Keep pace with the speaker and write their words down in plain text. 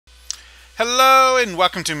Hello and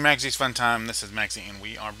welcome to Maggie's Fun Time. This is Magzie and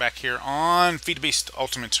we are back here on FTB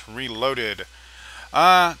Ultimate Reloaded.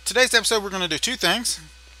 Today's episode we're going to do two things,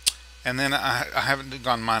 and then I haven't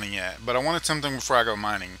gone mining yet, but I wanted something before I go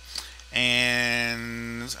mining,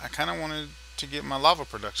 and I kind of wanted to get my lava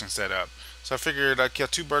production set up, so I figured I'd kill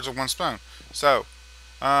two birds with one stone. So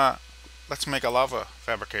let's make a lava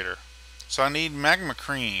fabricator. So I need magma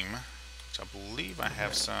cream, which I believe I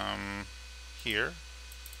have some here.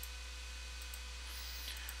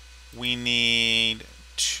 We need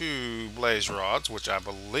 2 blaze rods, which I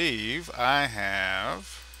believe I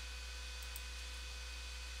have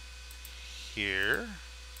here.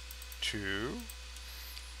 2.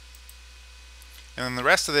 And then the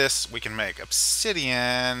rest of this we can make.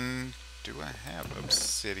 Obsidian. Do I have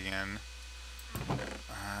obsidian?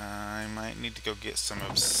 I might need to go get some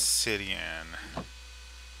obsidian.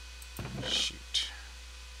 Shoot.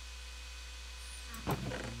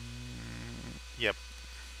 Yep.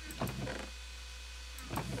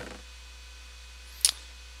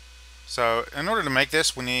 So in order to make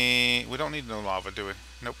this, we don't need no lava, do we?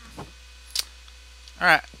 Nope.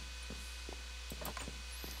 Alright.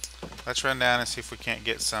 Let's run down and see if we can't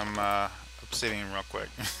get some obsidian real quick.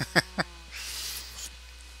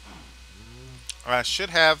 I should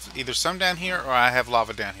have either some down here or I have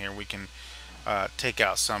lava down here. We can take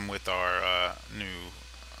out some with our new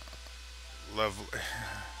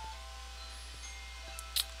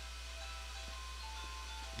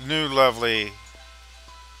lovely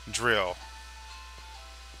drill.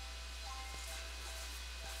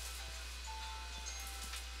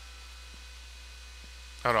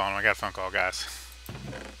 Hold on, I got a phone call, guys.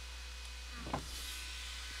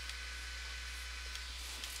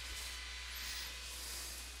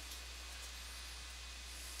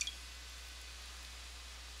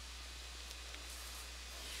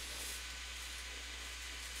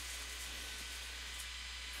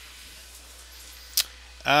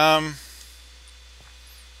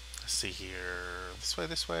 Let's see here.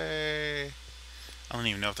 This way. I don't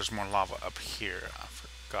even know if there's more lava up here. I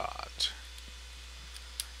forgot.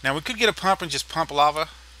 Now we could get a pump and just pump lava.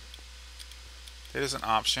 That is an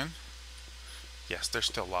option. Yes, there's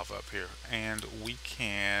still lava up here. And we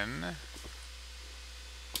can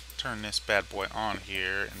turn this bad boy on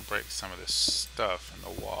here and break some of this stuff in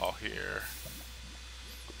the wall here.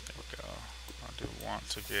 There we go. I do want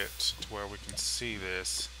to get to where we can see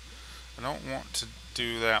this. I don't want to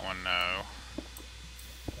do that one, no.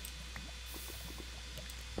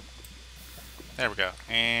 There we go.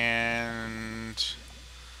 And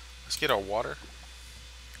let's get our water.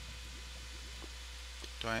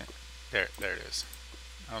 There it is.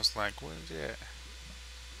 I was like, what is it?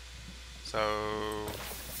 So,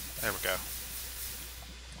 there we go.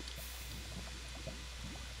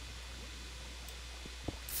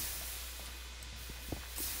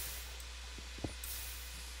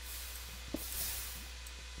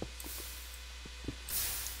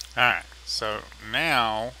 Alright, so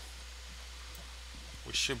now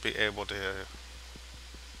we should be able to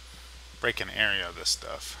break an area of this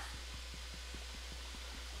stuff.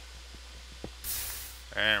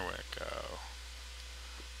 There we go.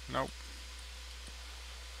 Nope.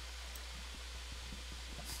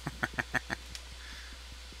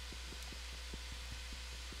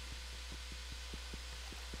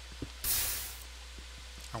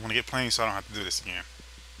 I want to get plenty so I don't have to do this again.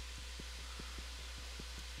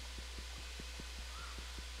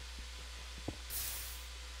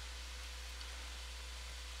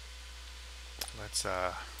 Let's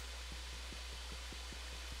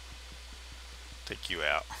take you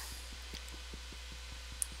out.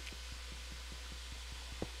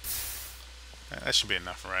 That should be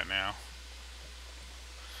enough for right now.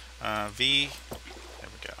 V, there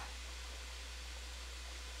we go.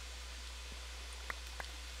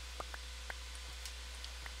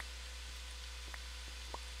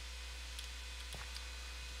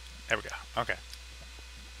 There we go. Okay.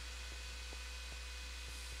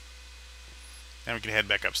 Then we can head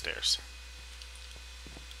back upstairs.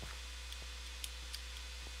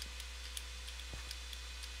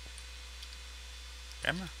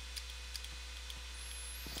 Emma?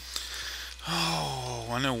 Oh,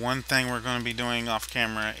 I know one thing we're going to be doing off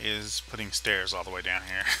camera is putting stairs all the way down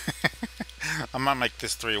here. I might make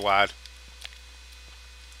this 3 wide.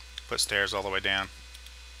 Put stairs all the way down.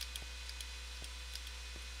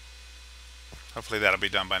 Hopefully that'll be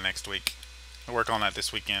done by next week. I'll work on that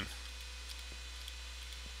this weekend.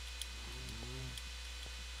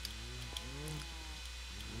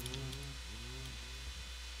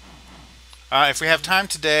 If we have time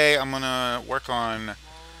today, I'm going to work on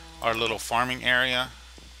our little farming area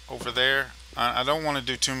over there. I don't want to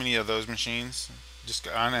do too many of those machines.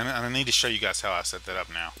 I need to show you guys how I set that up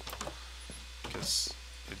now, because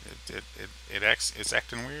it's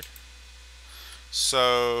acting weird.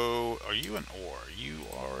 So, are you an ore? You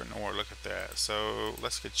are an ore. Look at that. So,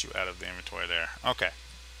 let's get you out of the inventory there. Okay.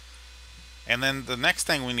 And then the next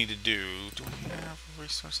thing we need to do we have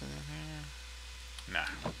resources in here? No.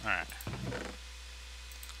 Alright.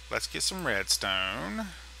 Let's get some redstone.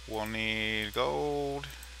 We'll need gold,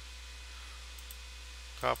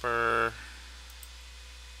 copper.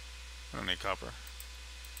 We don't need copper.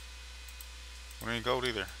 We don't need gold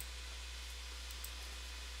either.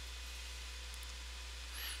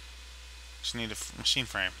 Just need a machine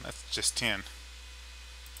frame. That's just 10.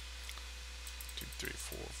 2, 3,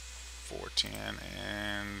 4, 10,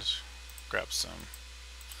 and grab some.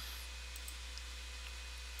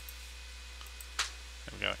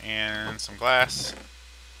 There we go, and some glass.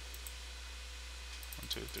 1,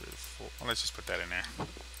 2, 3, 4. Well, let's just put that in there.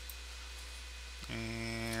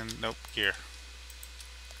 And nope, gear.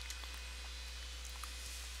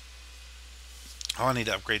 Oh, I need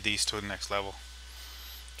to upgrade these to the next level.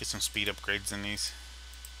 Get some speed upgrades in these.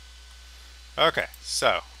 Okay,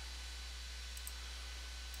 so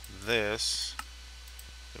this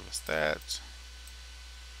give us that.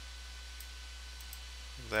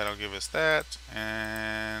 That'll give us that,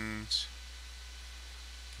 and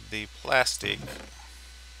the plastic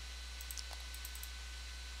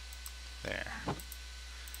there.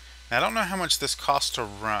 Now, I don't know how much this costs to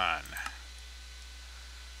run.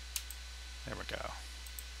 There we go.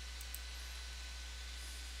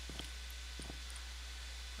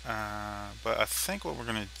 But I think what we're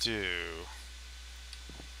going to do,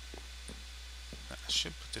 I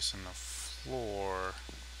should put this in the floor.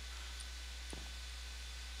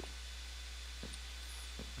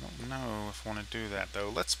 I don't know if I want to do that though.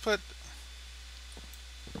 Let's put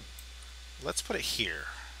it here,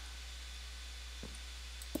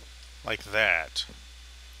 like that.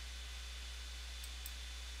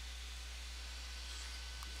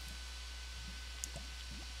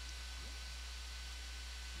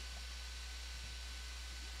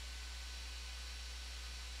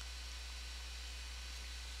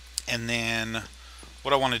 And then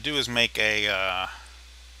what I want to do is make a I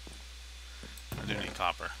do need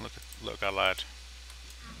copper. Look, I lied.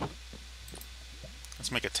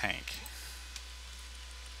 Let's make a tank.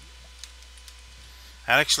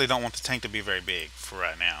 I actually don't want the tank to be very big for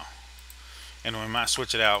right now, and we might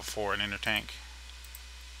switch it out for an inner tank.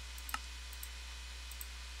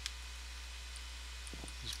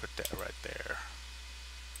 Just put that right there.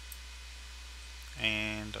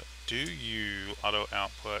 And do you auto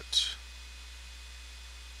output?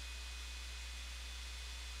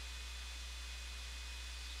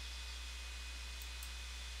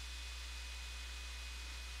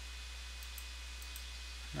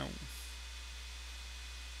 No.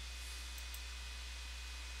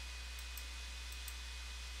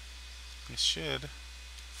 It should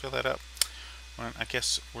fill that up. Well, I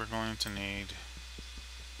guess we're going to need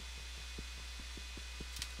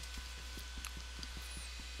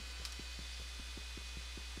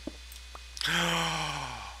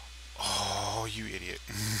oh, you idiot.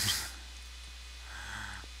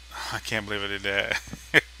 I can't believe I did that.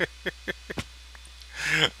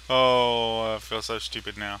 Oh, I feel so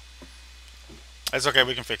stupid now. It's okay,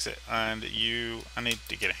 we can fix it. And I need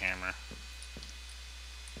to get a hammer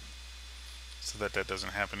so that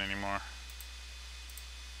doesn't happen anymore.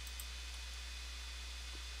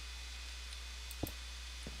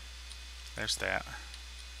 There's that.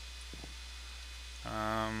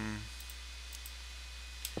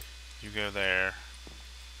 You go there.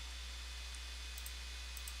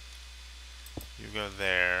 You go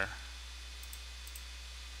there.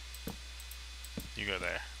 You go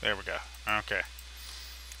there. There we go. Okay.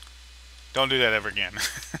 Don't do that ever again.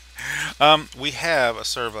 We have a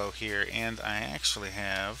servo here, and I actually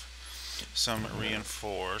have some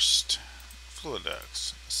reinforced fluid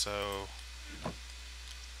ducts. So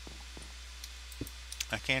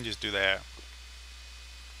I can just do that.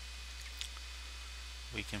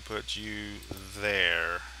 We can put you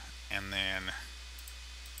there, and then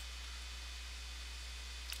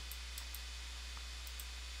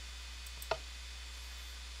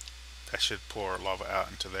that should pour lava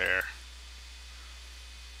out into there.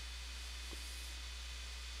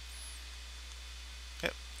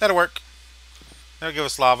 Yep, that'll work. That'll give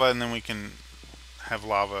us lava, and then we can have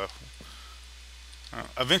lava.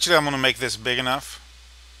 Eventually I'm going to make this big enough.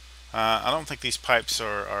 I don't think these pipes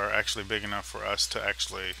are actually big enough for us to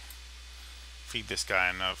actually feed this guy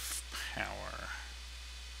enough power.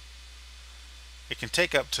 It can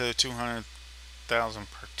take up to 200,000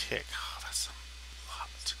 per tick. Oh, that's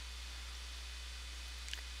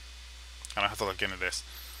I'll have to look into this,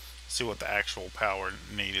 see what the actual power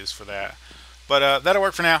need is for that. But that'll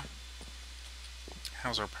work for now.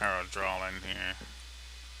 How's our power draw in here?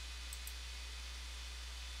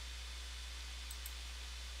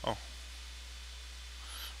 Oh.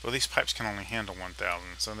 Well, these pipes can only handle 1,000,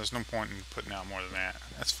 so there's no point in putting out more than that.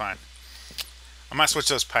 That's fine. I might switch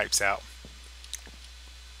those pipes out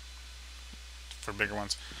for bigger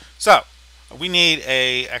ones. So, we need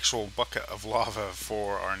a actual bucket of lava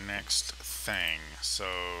for our next thing. So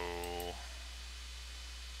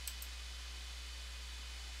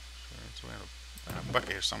we have a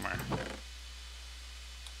bucket here somewhere.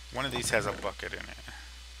 One of these has a bucket in it.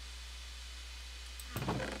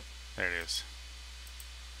 There it is.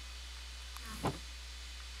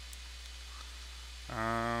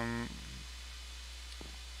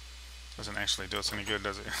 Doesn't actually do us any good,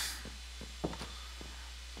 does it?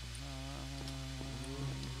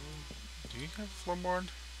 Do you have a floorboard?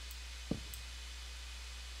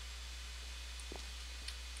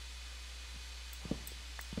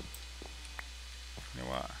 You know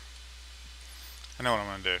what? I know what I'm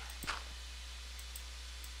going to do.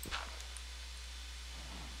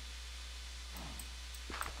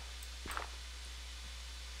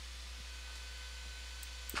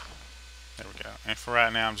 There we go. And for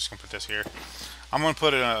right now, I'm just going to put this here. I'm going to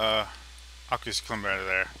put a aqueous climber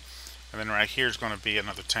there. And then right here is going to be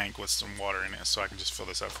another tank with some water in it, so I can just fill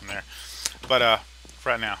this up from there. But for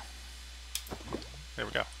right now, there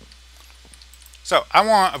we go. So I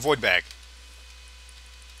want a void bag.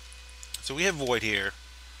 So we have void here.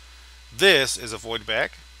 This is a void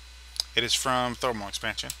bag. It is from thermal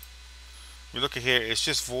expansion. We look at here, it's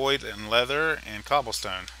just void and leather and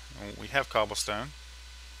cobblestone. We have cobblestone.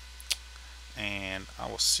 And I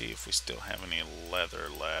will see if we still have any leather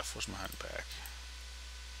left. Where's my hunt pack?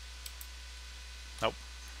 Nope.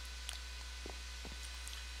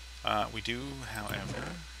 We do, however,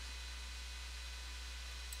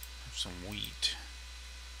 have some wheat.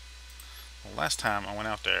 Well, last time I went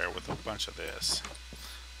out there with a bunch of this.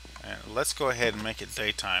 And let's go ahead and make it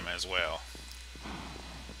daytime as well.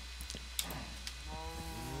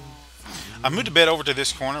 I moved the bed over to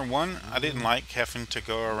this corner. One, I didn't like having to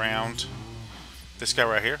go around this guy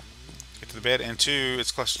right here, get to the bed, and two,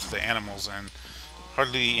 it's closer to the animals, and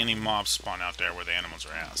hardly any mobs spawn out there where the animals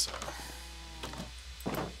are at. So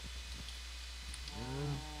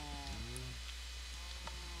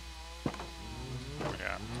we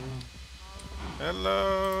got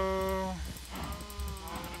hello.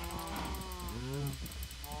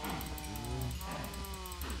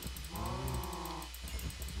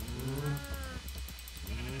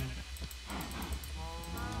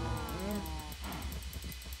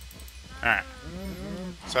 Alright,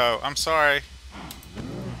 so I'm sorry.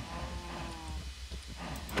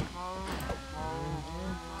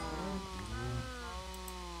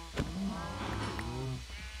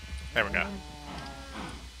 There we go.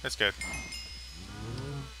 That's good.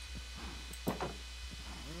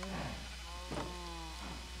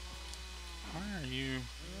 Why are you...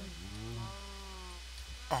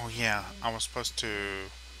 Oh yeah, I was supposed to...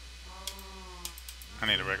 I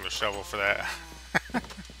need a regular shovel for that.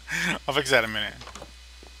 I'll fix that in a minute.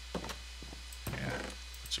 Yeah,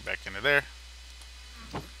 put you back into there.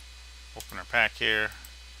 Open our pack here.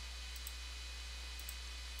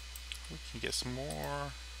 We can get some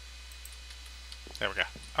more. There we go.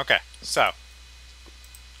 Okay, so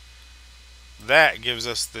that gives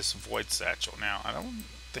us this Void Satchel. Now, I don't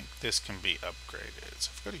think this can be upgraded.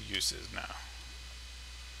 So if we go to uses now.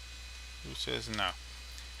 Uses, no.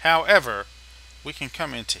 However, we can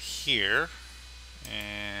come into here,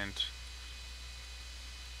 and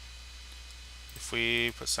if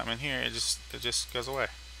we put something in here, it just goes away.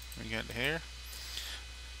 We get here.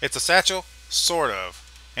 It's a satchel, sort of.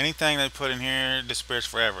 Anything they put in here disappears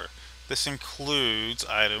forever. This includes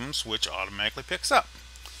items which automatically picks up.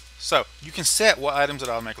 So you can set what items it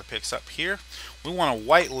automatically picks up here. We want to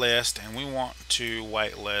whitelist, and we want to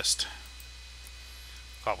whitelist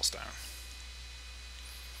cobblestone.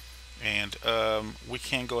 And we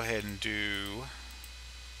can go ahead and do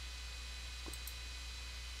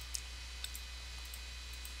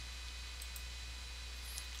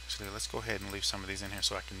actually, let's go ahead and leave some of these in here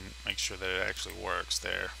so I can make sure that it actually works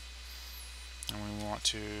there. And we want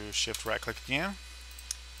to shift right click again.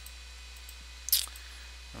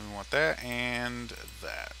 And we want that and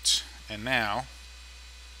that. And now,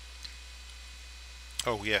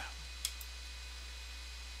 oh yeah,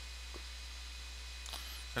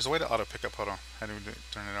 there's a way to auto pick up. Hold on, how do we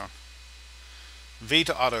turn it on? V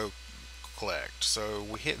to auto collect. So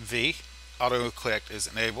we hit V, auto collect is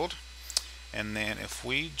enabled, and then if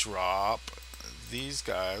we drop these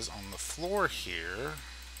guys on the floor here.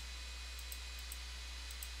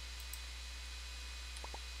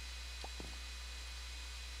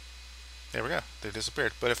 There we go. They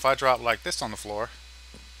disappeared. But if I drop like this on the floor,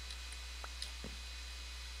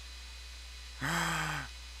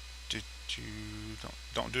 did you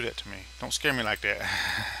don't do that to me. Don't scare me like that.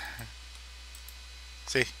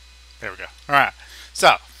 See? There we go. All right.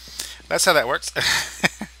 So that's how that works.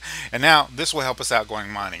 And now this will help us out going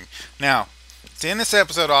mining. Now, to end this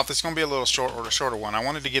episode off, it's going to be a little shorter one. I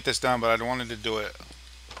wanted to get this done, but I wanted to do it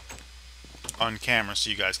on camera so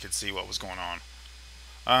you guys could see what was going on.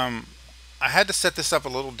 I had to set this up a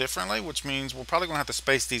little differently, which means we're probably going to have to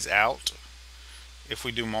space these out if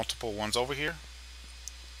we do multiple ones over here.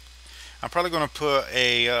 I'm probably going to put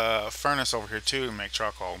a furnace over here too and make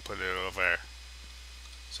charcoal and put it over there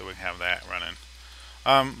so we can have that running.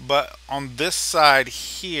 But on this side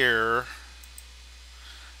here,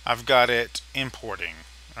 I've got it importing.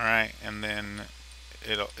 Alright, and then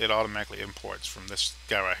it automatically imports from this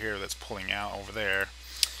guy right here that's pulling out over there.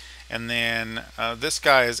 And then this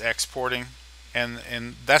guy is exporting,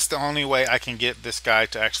 and that's the only way I can get this guy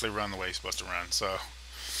to actually run the way he's supposed to run. So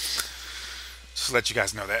just to let you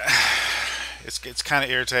guys know that it's kind of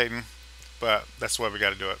irritating, but that's the way we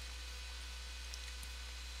got to do it.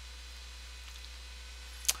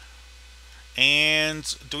 And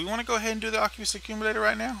do we want to go ahead and do the Oculus accumulator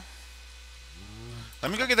right now? Let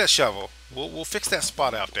me go get that shovel. We'll fix that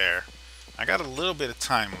spot out there. I got a little bit of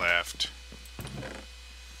time left.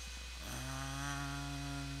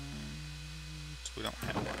 We don't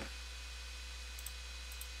have one.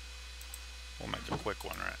 We'll make a quick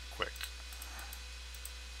one right quick.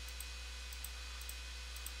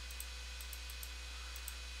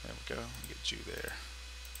 There we go. Get you there.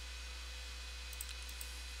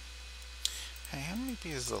 Hey, how many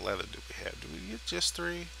pieces of leather do we have? Do we get just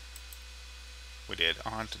 3? We did.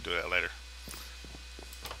 I'll have to do that later.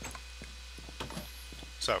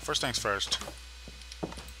 So, first things first.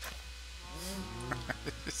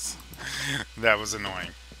 That was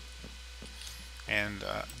annoying. And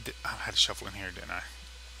I had to shuffle in here, didn't I?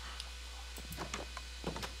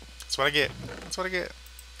 That's what I get. That's what I get.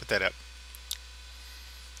 Put that up.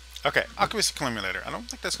 Okay, Oculus accumulator. I don't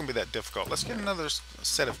think that's going to be that difficult. Let's get another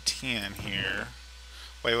set of 10 here.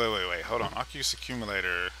 Wait. Hold on. Oculus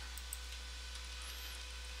accumulator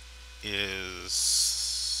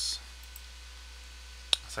is...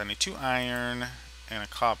 So I need 2 iron and a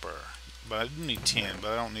copper. But I do need 10,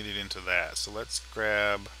 but I don't need it into that. So let's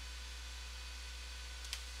grab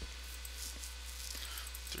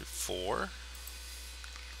 3, 4.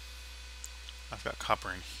 I've got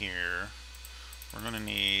copper in here. We're going to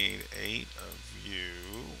need 8 of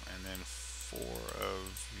you and then 4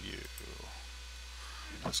 of you.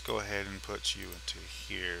 Let's go ahead and put you into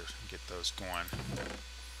here and get those going.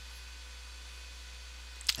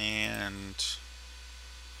 And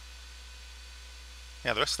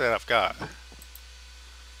yeah, the rest of that I've got.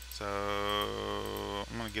 So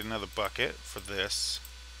I'm going to get another bucket for this.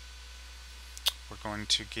 We're going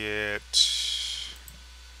to get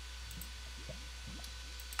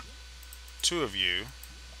 2 of you.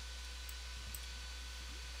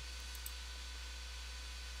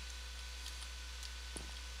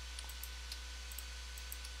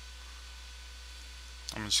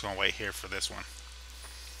 I'm just going to wait here for this one.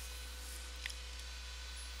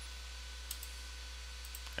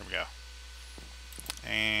 There we go.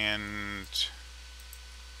 And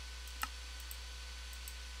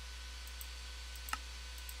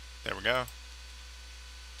there we go.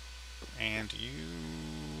 And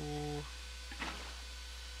you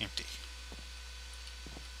empty.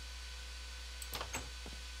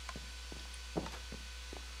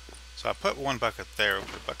 So I put 1 bucket there,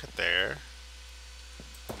 put a bucket there,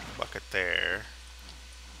 a bucket there,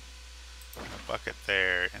 a bucket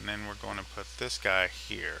there, and then we're going to put this guy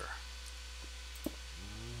here.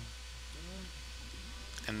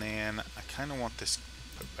 And then I kind of want this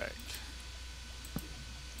put back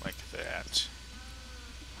like that.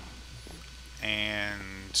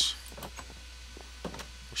 And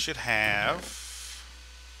we should have,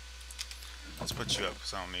 let's put you up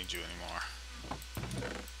because I don't need you anymore.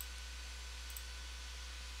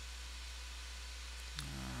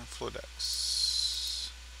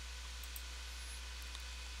 Fluidex.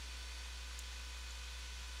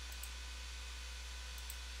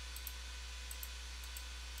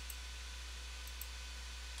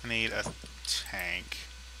 I need a tank.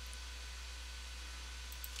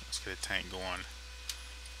 Let's get a tank going.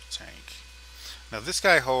 Tank. Now this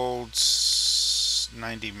guy holds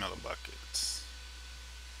 90 millibuckets.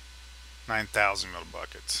 9,000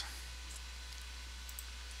 millibuckets.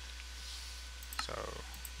 So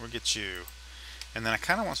we'll get you. And then I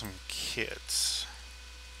kind of want some kits.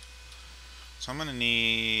 So I'm going to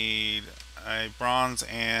need a bronze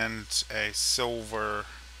and a silver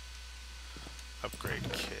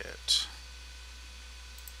upgrade kit.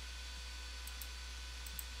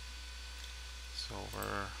 Silver,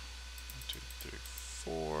 1, 2, 3,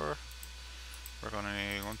 4. We're going to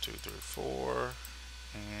need 1, 2, 3, 4,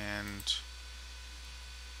 and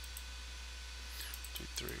 2,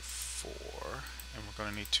 3, 4, and we're going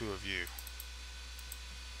to need 2 of you.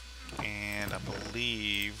 And I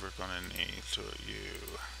believe we're going to need 2 of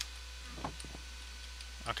you.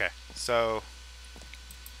 Okay, so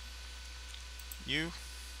you.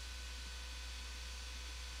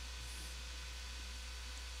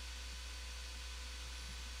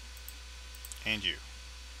 And you.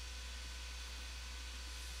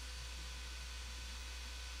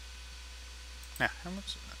 Now, how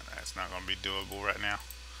much? That's not going to be doable right now.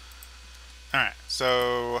 Alright,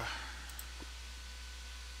 so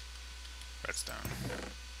redstone. 2,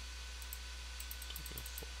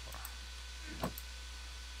 4.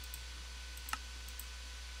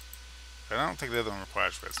 I don't think the other one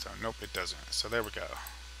requires redstone. Nope, it doesn't. So there we go.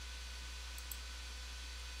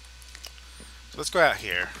 So let's go out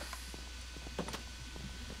here.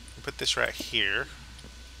 Put this right here.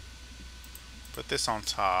 Put this on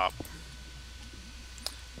top.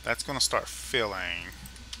 That's going to start filling.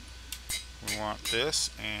 We want this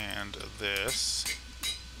and this.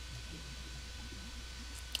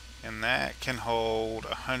 And that can hold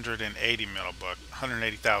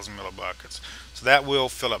 180,000 millibuckets. So that will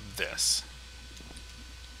fill up this.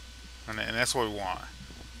 And that's what we want.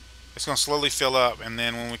 It's going to slowly fill up, and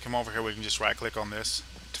then when we come over here we can just right click on this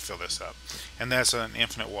to fill this up. And that's an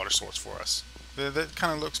infinite water source for us. That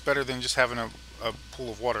kind of looks better than just having a pool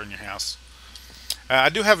of water in your house. I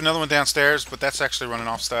do have another one downstairs, but that's actually running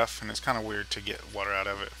off stuff, and it's kind of weird to get water out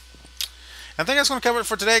of it. I think that's going to cover it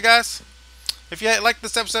for today, guys. If you liked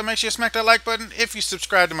this episode, make sure you smack that like button. If you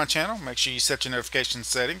subscribe to my channel, make sure you set your notification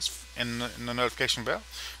settings in the notification bell.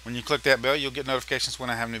 When you click that bell, you'll get notifications when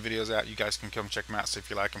I have new videos out. You guys can come check them out, see if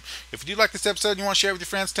you like them. If you do like this episode and you want to share it with your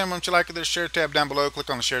friends, tell them what you like it. There's a share tab down below. Click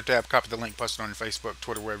on the share tab, copy the link, post it on your Facebook,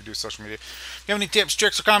 Twitter, wherever you do social media. If you have any tips,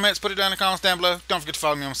 tricks, or comments, put it down in the comments down below. Don't forget to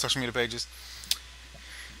follow me on my social media pages.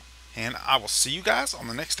 And I will see you guys on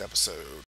the next episode.